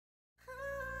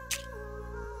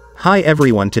Hi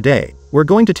everyone, today, we're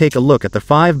going to take a look at the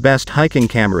 5 best hiking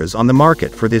cameras on the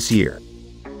market for this year.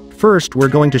 First, we're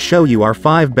going to show you our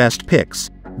 5 best picks,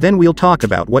 then we'll talk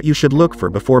about what you should look for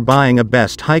before buying a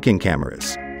best hiking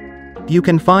cameras. You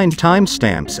can find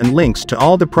timestamps and links to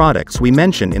all the products we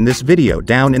mention in this video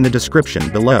down in the description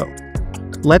below.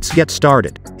 Let's get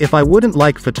started. If I wouldn't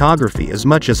like photography as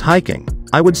much as hiking,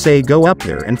 I would say go up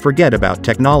there and forget about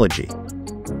technology.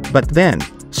 But then,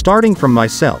 starting from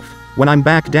myself, when I'm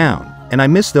back down, and I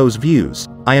miss those views,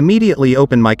 I immediately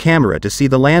open my camera to see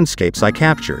the landscapes I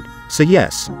captured. So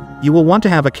yes, you will want to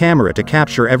have a camera to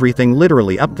capture everything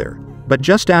literally up there, but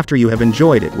just after you have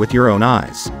enjoyed it with your own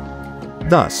eyes.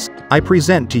 Thus, I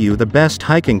present to you the best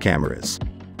hiking cameras.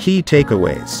 Key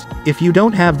takeaways. If you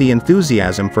don't have the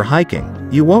enthusiasm for hiking,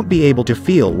 you won't be able to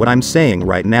feel what I'm saying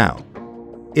right now.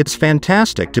 It's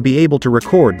fantastic to be able to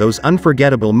record those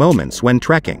unforgettable moments when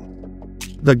trekking.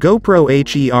 The GoPro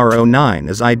HER09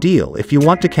 is ideal if you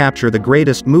want to capture the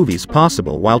greatest movies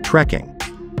possible while trekking.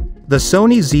 The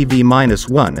Sony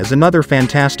ZV-1 is another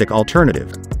fantastic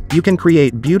alternative. You can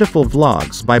create beautiful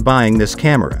vlogs by buying this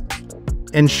camera.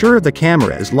 Ensure the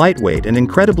camera is lightweight and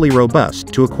incredibly robust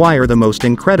to acquire the most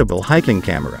incredible hiking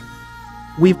camera.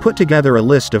 We've put together a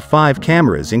list of 5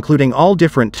 cameras including all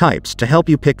different types to help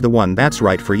you pick the one that's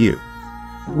right for you.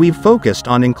 We've focused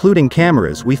on including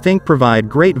cameras we think provide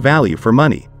great value for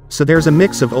money, so there's a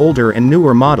mix of older and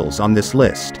newer models on this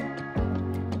list.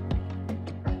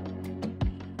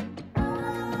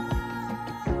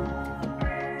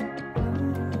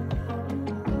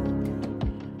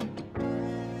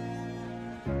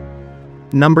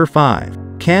 Number 5.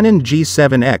 Canon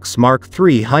G7X Mark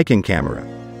III Hiking Camera.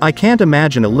 I can't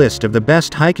imagine a list of the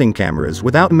best hiking cameras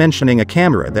without mentioning a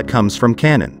camera that comes from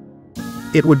Canon.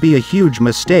 It would be a huge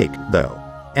mistake, though.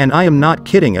 And I am not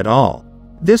kidding at all.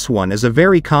 This one is a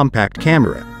very compact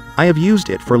camera. I have used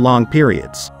it for long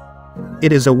periods.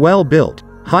 It is a well-built,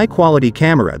 high-quality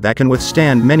camera that can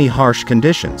withstand many harsh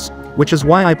conditions, which is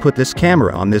why I put this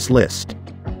camera on this list.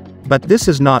 But this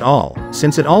is not all,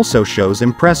 since it also shows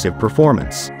impressive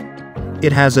performance.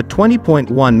 It has a 20.1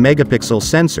 megapixel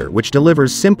sensor which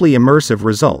delivers simply immersive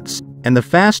results, and the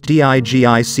fast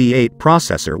DIGIC8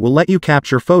 processor will let you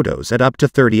capture photos at up to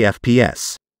 30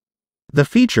 FPS. The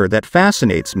feature that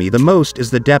fascinates me the most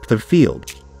is the depth of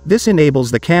field. This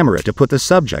enables the camera to put the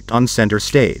subject on center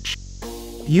stage.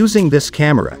 Using this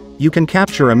camera, you can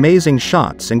capture amazing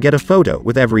shots and get a photo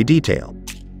with every detail.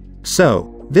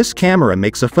 So, this camera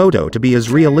makes a photo to be as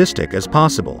realistic as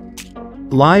possible.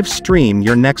 Live stream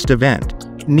your next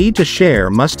event. Need to share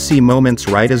must-see moments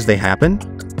right as they happen?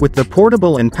 With the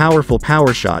portable and powerful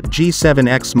PowerShot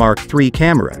G7X Mark III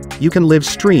camera, you can live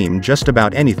stream just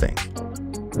about anything.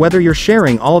 Whether you're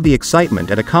sharing all the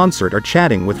excitement at a concert or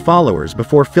chatting with followers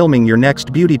before filming your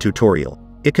next beauty tutorial,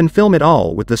 it can film it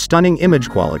all with the stunning image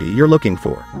quality you're looking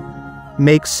for.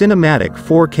 Make cinematic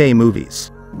 4K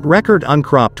movies. Record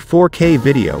uncropped 4K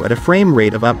video at a frame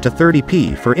rate of up to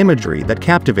 30p for imagery that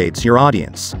captivates your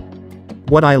audience.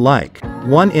 What I like: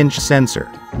 1-inch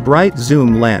sensor, bright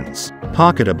zoom lens,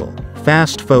 pocketable,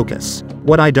 fast focus.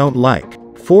 What I don't like: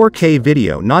 4K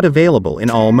video not available in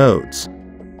all modes.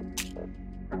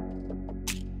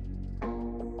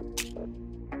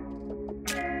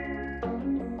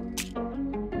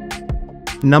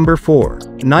 Number 4.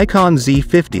 Nikon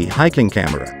Z50 Hiking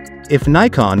Camera. If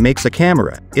Nikon makes a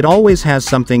camera, it always has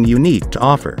something unique to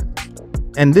offer.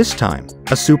 And this time,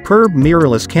 a superb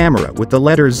mirrorless camera with the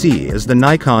letter Z is the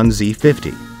Nikon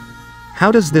Z50.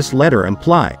 How does this letter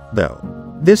imply, though?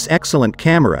 This excellent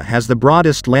camera has the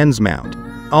broadest lens mount.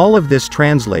 All of this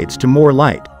translates to more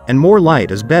light, and more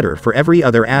light is better for every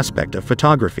other aspect of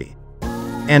photography.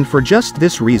 And for just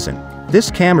this reason, this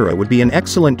camera would be an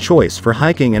excellent choice for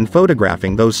hiking and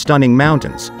photographing those stunning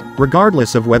mountains,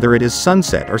 regardless of whether it is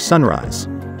sunset or sunrise.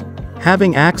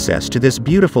 Having access to this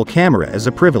beautiful camera is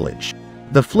a privilege.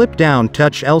 The flip-down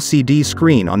touch LCD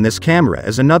screen on this camera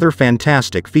is another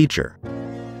fantastic feature.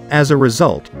 As a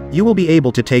result, you will be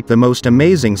able to take the most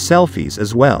amazing selfies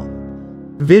as well.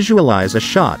 Visualize a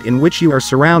shot in which you are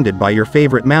surrounded by your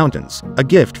favorite mountains, a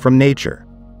gift from nature.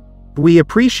 We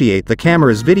appreciate the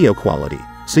camera's video quality,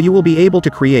 so you will be able to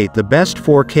create the best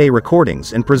 4K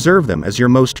recordings and preserve them as your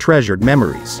most treasured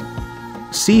memories.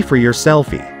 See for your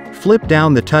selfie. Flip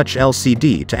down the touch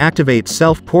LCD to activate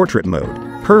self-portrait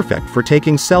mode, perfect for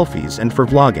taking selfies and for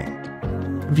vlogging.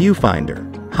 Viewfinder.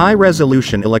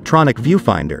 High-resolution electronic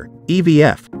viewfinder,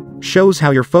 EVF, shows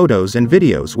how your photos and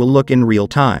videos will look in real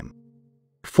time.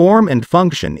 Form and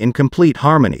function in complete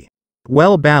harmony.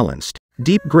 Well-balanced,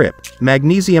 deep grip,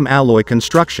 magnesium alloy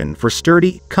construction for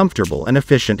sturdy, comfortable and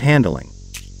efficient handling.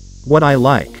 What I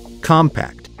like: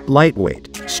 compact,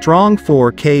 Lightweight, strong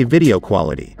 4K video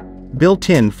quality.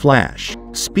 Built-in flash,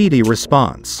 speedy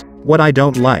response. What I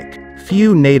don't like,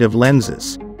 few native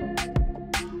lenses.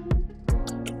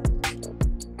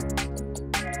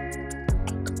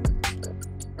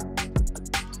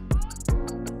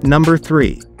 Number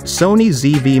 3. Sony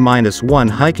ZV-1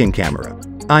 hiking camera.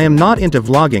 I am not into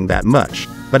vlogging that much,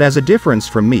 but as a difference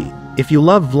from me, if you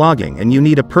love vlogging and you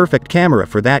need a perfect camera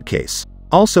for that case,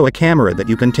 also a camera that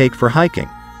you can take for hiking,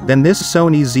 then this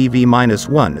Sony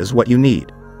ZV-1 is what you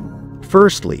need.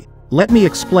 Firstly, let me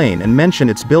explain and mention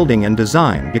its building and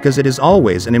design because it is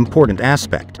always an important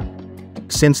aspect.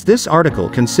 Since this article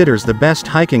considers the best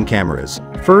hiking cameras,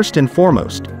 first and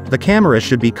foremost, the camera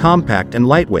should be compact and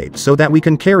lightweight so that we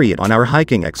can carry it on our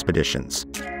hiking expeditions.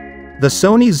 The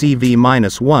Sony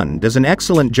ZV-1 does an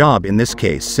excellent job in this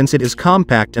case since it is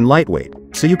compact and lightweight,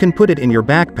 so you can put it in your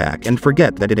backpack and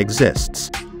forget that it exists.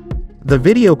 The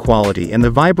video quality and the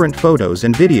vibrant photos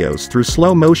and videos through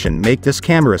slow motion make this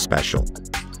camera special.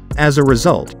 As a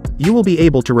result, you will be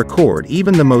able to record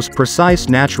even the most precise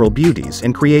natural beauties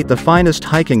and create the finest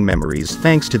hiking memories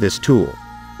thanks to this tool.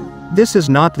 This is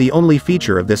not the only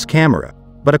feature of this camera,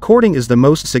 but according is the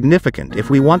most significant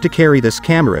if we want to carry this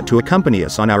camera to accompany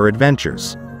us on our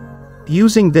adventures.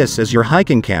 Using this as your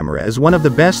hiking camera is one of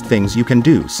the best things you can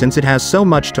do since it has so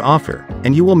much to offer,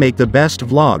 and you will make the best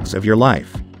vlogs of your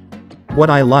life. What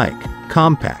I like: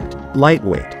 compact,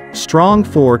 lightweight, strong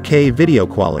 4K video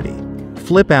quality,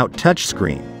 flip-out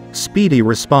touchscreen, speedy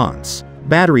response,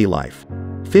 battery life,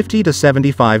 50 to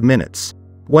 75 minutes.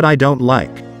 What I don't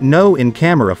like: no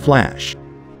in-camera flash.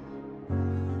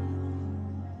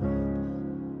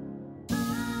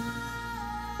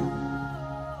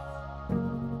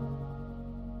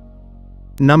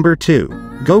 Number 2.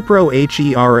 GoPro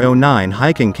HERO9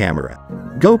 hiking camera.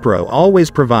 GoPro always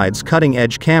provides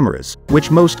cutting-edge cameras, which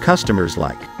most customers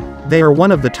like. They are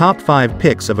one of the top 5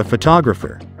 picks of a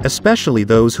photographer, especially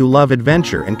those who love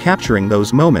adventure and capturing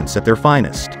those moments at their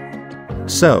finest.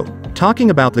 So, talking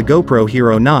about the GoPro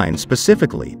Hero 9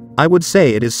 specifically, I would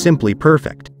say it is simply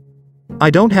perfect.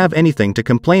 I don't have anything to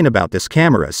complain about this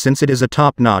camera since it is a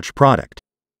top-notch product.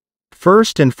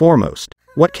 First and foremost,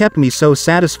 what kept me so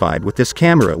satisfied with this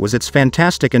camera was its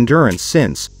fantastic endurance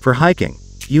since, for hiking,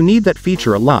 you need that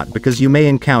feature a lot because you may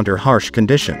encounter harsh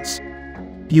conditions.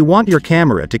 You want your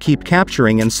camera to keep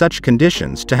capturing in such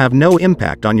conditions to have no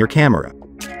impact on your camera.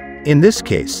 In this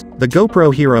case, the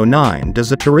GoPro Hero 9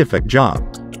 does a terrific job.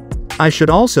 I should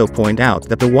also point out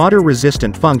that the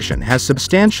water-resistant function has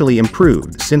substantially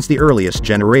improved since the earliest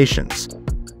generations.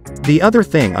 The other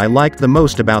thing I liked the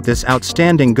most about this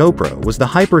outstanding GoPro was the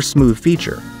hyper-smooth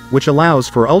feature, which allows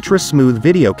for ultra-smooth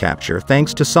video capture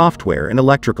thanks to software and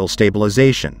electrical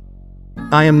stabilization.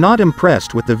 I am not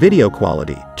impressed with the video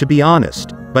quality, to be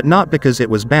honest, but not because it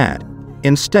was bad.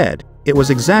 Instead, it was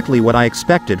exactly what I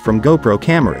expected from GoPro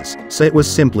cameras, so it was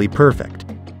simply perfect.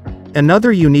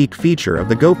 Another unique feature of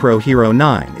the GoPro Hero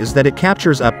 9 is that it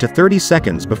captures up to 30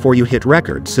 seconds before you hit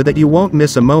record so that you won't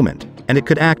miss a moment, and it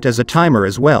could act as a timer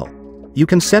as well. You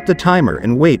can set the timer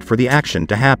and wait for the action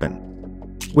to happen.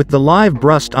 With the live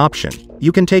burst option,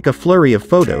 you can take a flurry of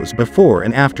photos before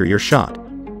and after your shot.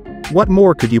 What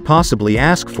more could you possibly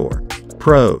ask for?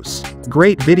 Pros: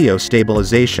 great video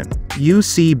stabilization,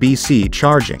 USB-C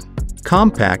charging,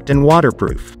 compact and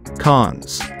waterproof.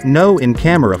 Cons: no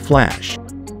in-camera flash.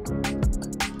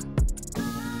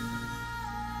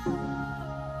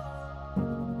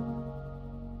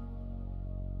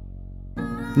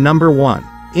 Number 1.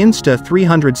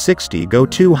 Insta360 Go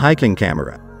 2 hiking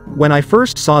camera. When I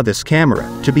first saw this camera,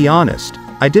 to be honest,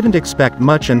 I didn't expect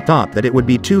much and thought that it would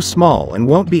be too small and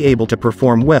won't be able to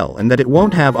perform well and that it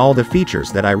won't have all the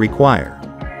features that I require.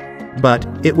 But,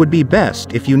 it would be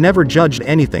best if you never judged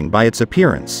anything by its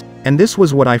appearance, and this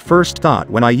was what I first thought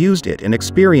when I used it and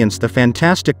experienced the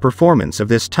fantastic performance of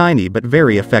this tiny but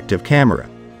very effective camera.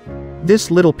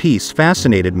 This little piece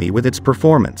fascinated me with its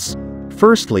performance.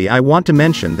 Firstly, I want to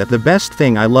mention that the best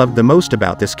thing I loved the most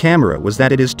about this camera was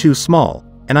that it is too small,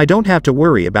 and I don't have to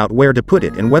worry about where to put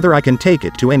it and whether I can take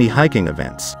it to any hiking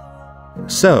events.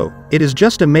 So, it is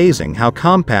just amazing how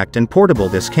compact and portable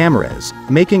this camera is,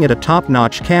 making it a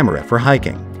top-notch camera for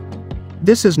hiking.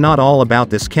 This is not all about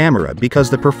this camera because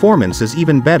the performance is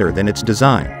even better than its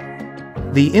design.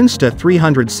 The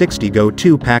Insta360 Go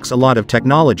 2 packs a lot of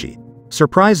technology.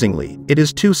 Surprisingly, it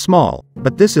is too small,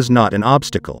 but this is not an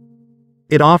obstacle.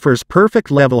 It offers perfect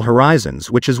level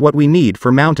horizons, which is what we need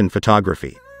for mountain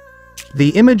photography. The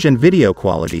image and video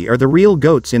quality are the real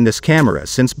goats in this camera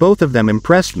since both of them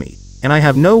impressed me, and I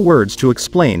have no words to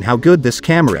explain how good this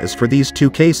camera is for these two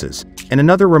cases. And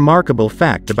another remarkable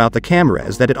fact about the camera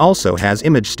is that it also has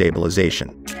image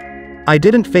stabilization. I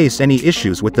didn't face any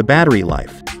issues with the battery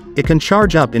life. It can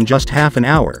charge up in just half an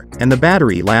hour, and the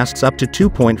battery lasts up to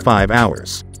 2.5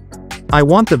 hours. I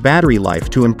want the battery life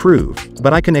to improve,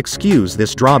 but I can excuse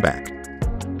this drawback.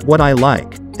 What I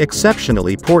like: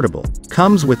 exceptionally portable,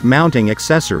 comes with mounting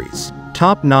accessories,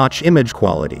 top-notch image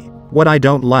quality. What I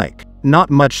don't like: not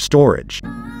much storage.